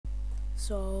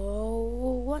So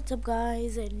what's up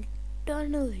guys,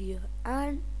 Internal here,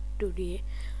 and today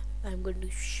I'm going to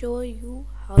show you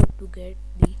how to get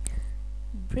the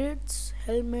BRITs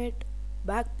helmet,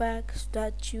 backpack,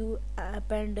 statue,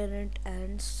 pendant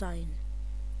and sign.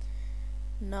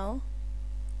 Now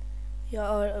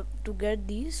to get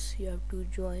these you have to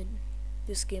join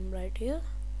this game right here.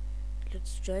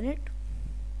 Let's join it,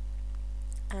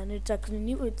 and it's actually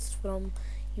new, it's from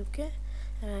UK.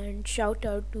 And shout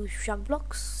out to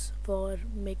ROBLOX for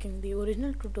making the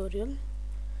original tutorial,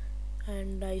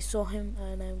 and I saw him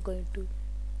and I'm going to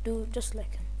do just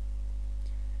like him.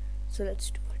 So let's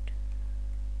do it.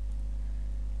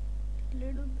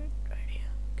 Little bit right here.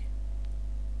 Okay.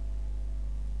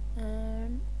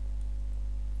 And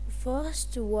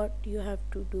first what you have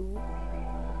to do,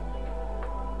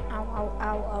 ow ow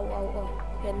ow ow ow ow,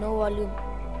 yeah, no volume.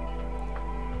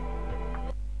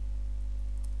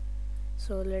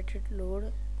 So let it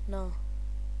load now.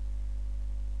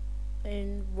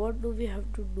 And what do we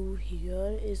have to do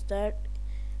here is that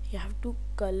you have to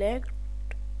collect,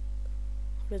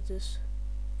 what is this,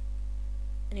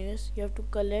 anyways, you have to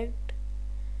collect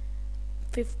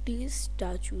 50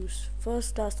 statues.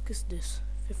 First task is this,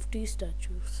 50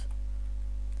 statues,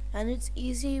 and it's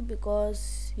easy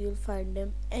because you'll find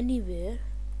them anywhere,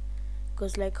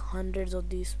 because like hundreds of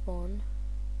these spawn,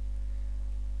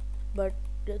 but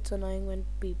it's annoying when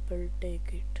people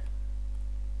take it.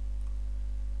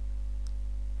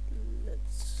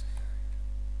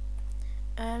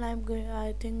 And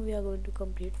I think we are going to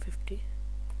complete 50.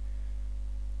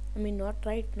 I mean, not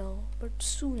right now, but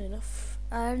soon enough.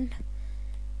 And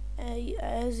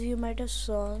as you might have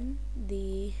seen,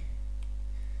 the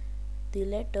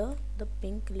letter, the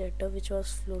pink letter which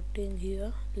was floating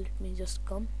here, let me just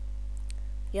come,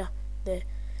 yeah, there.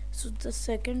 So the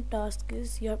second task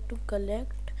is you have to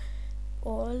collect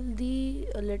all the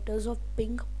letters of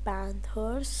Pink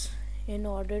Panthers in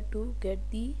order to get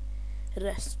the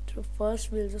rest. So first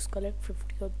we'll just collect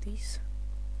 50 of these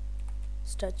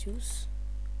statues,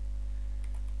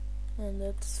 and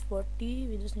that's 40.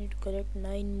 We just need to collect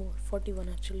 9 more, 41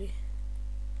 actually.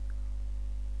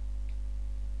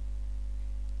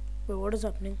 Wait, what is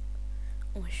happening?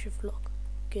 Oh, my shift lock.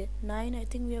 Okay, 9 I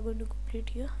think we are going to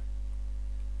complete here.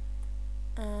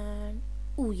 And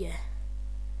oh yeah,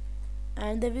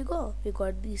 and there we go, we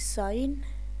got the sign.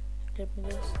 Let me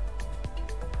just,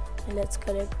 let's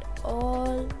collect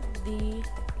all the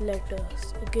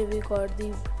letters. Okay, we got the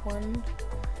one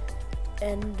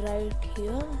N right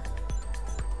here.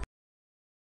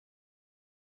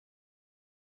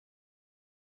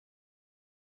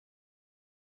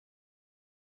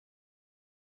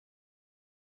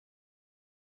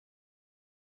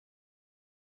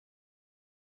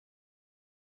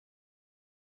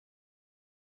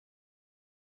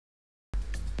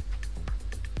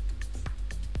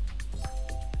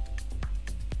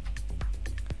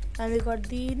 And we got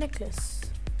the necklace,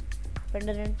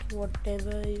 pendant,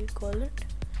 whatever you call it.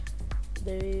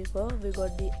 There we go, we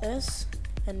got the S,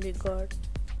 and we got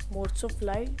modes of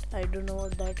light. I don't know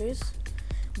what that is,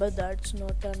 but that's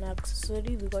not an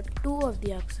accessory. We got 2 of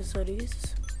the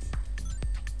accessories.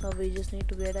 Now we just need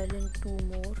to get, I think, 2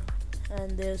 more.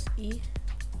 And there's E,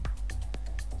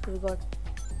 so we got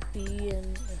P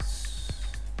and S.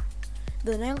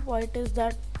 The next point is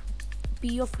that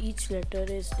P of each letter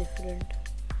is different.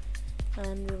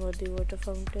 And we got the water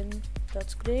fountain,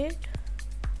 that's great.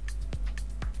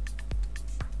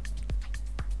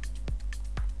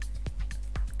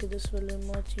 Okay, this will be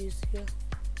much easier.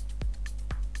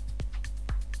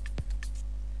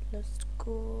 Let's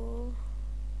go,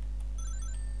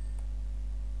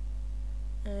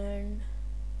 and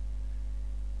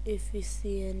if we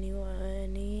see any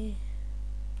one,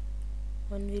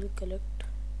 we'll collect.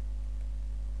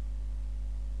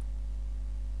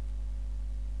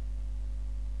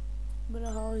 But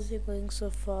how is it going so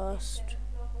fast?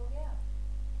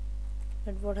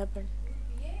 And what happened?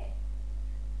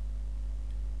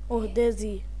 Oh, there's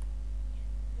he.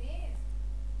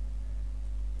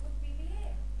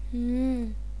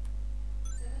 Hmm.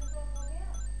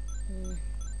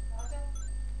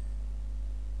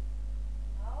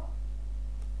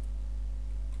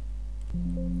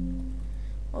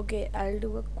 Okay, I'll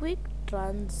do a quick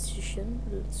transition.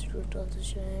 Let's do a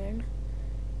transition.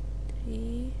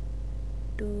 3,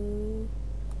 2,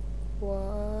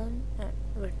 1, and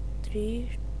wait, 3,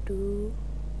 2,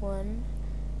 1,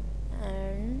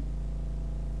 and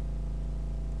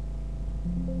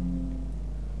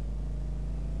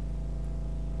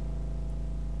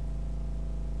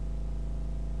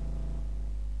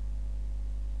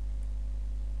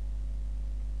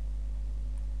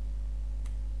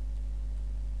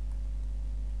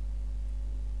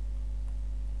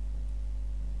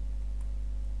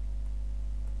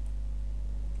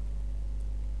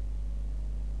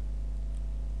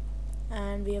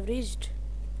and we have reached.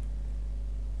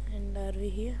 And are we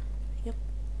here? Yep.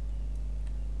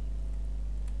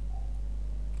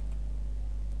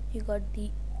 You got the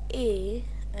A.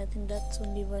 I think that's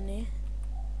only one A.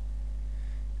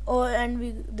 Oh,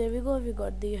 and there we go, we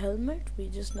got the helmet. We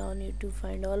just now need to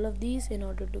find all of these in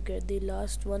order to get the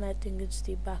last one. I think it's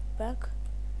the backpack.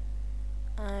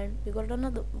 And we got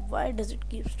another. Why does it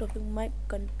keep stopping my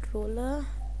controller?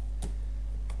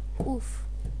 Oof.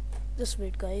 Just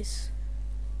wait, guys.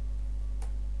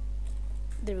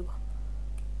 There we go.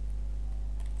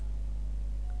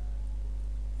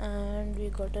 And we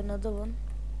got another one,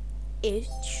 H.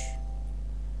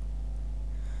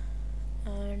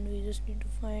 And we just need to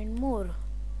find more.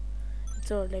 It's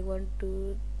all like 1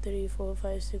 2 3 4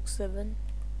 5 6 7,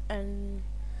 and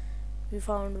we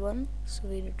found one, so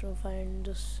we need to find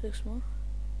just 6 more.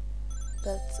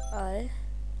 That's I.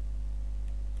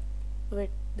 Wait,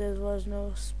 there was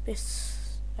no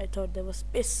space. I thought there was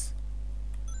space.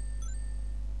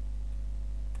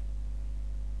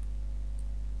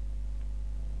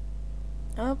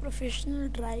 I'm a professional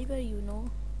driver, you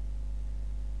know.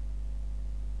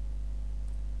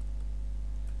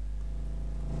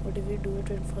 What if we do it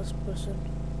in first person?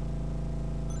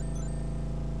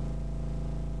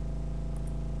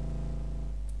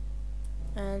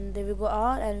 And there we go,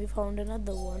 R, and we found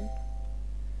another one,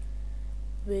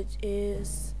 which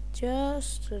is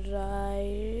just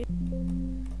right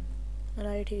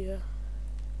here.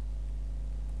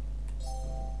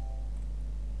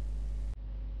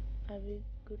 Are we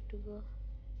good to go?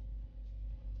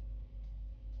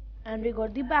 And we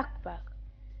got the backpack.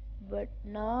 But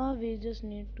now we just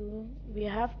we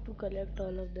have to collect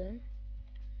all of them.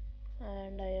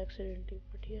 And I accidentally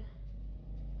put here.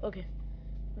 Okay,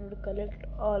 we need to collect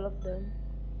all of them.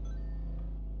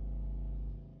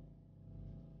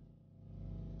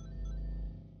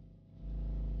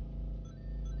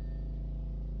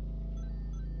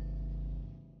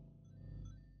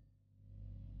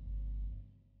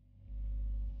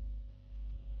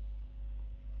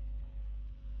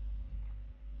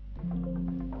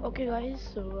 Okay guys,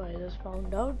 so I just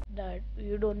found out that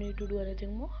you don't need to do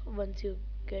anything more. Once you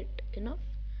get enough,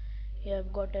 you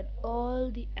have gotten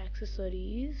all the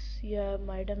accessories. You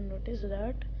might have noticed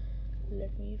that.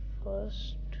 Let me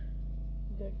first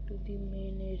get to the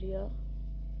main area,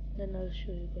 then I'll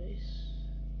show you guys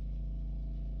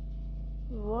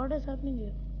what is happening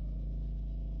here.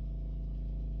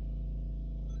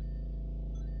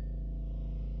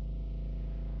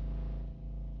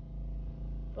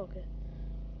 Okay,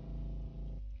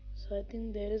 so I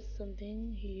think there is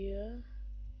something here.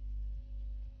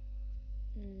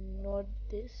 Not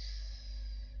this.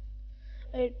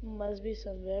 It must be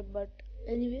somewhere, but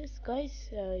anyways guys,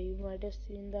 you might have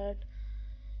seen that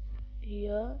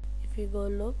here. If you go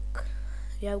look,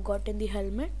 we have gotten the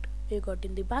helmet, we got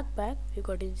in the backpack, we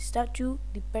got in the statue,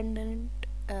 the pendant,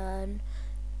 and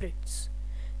BRITs.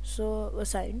 So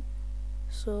assigned.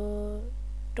 So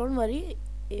don't worry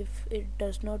if it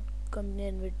does not come in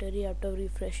inventory after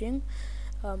refreshing.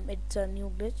 It's a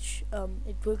new glitch.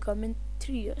 It will come in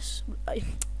 3 years.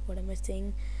 What am I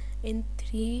saying? In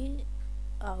 3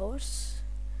 hours.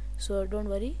 So don't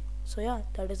worry. So yeah,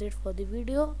 that is it for the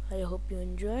video. I hope you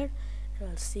enjoyed, and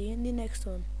I'll see you in the next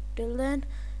one. Till then,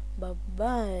 bye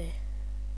bye.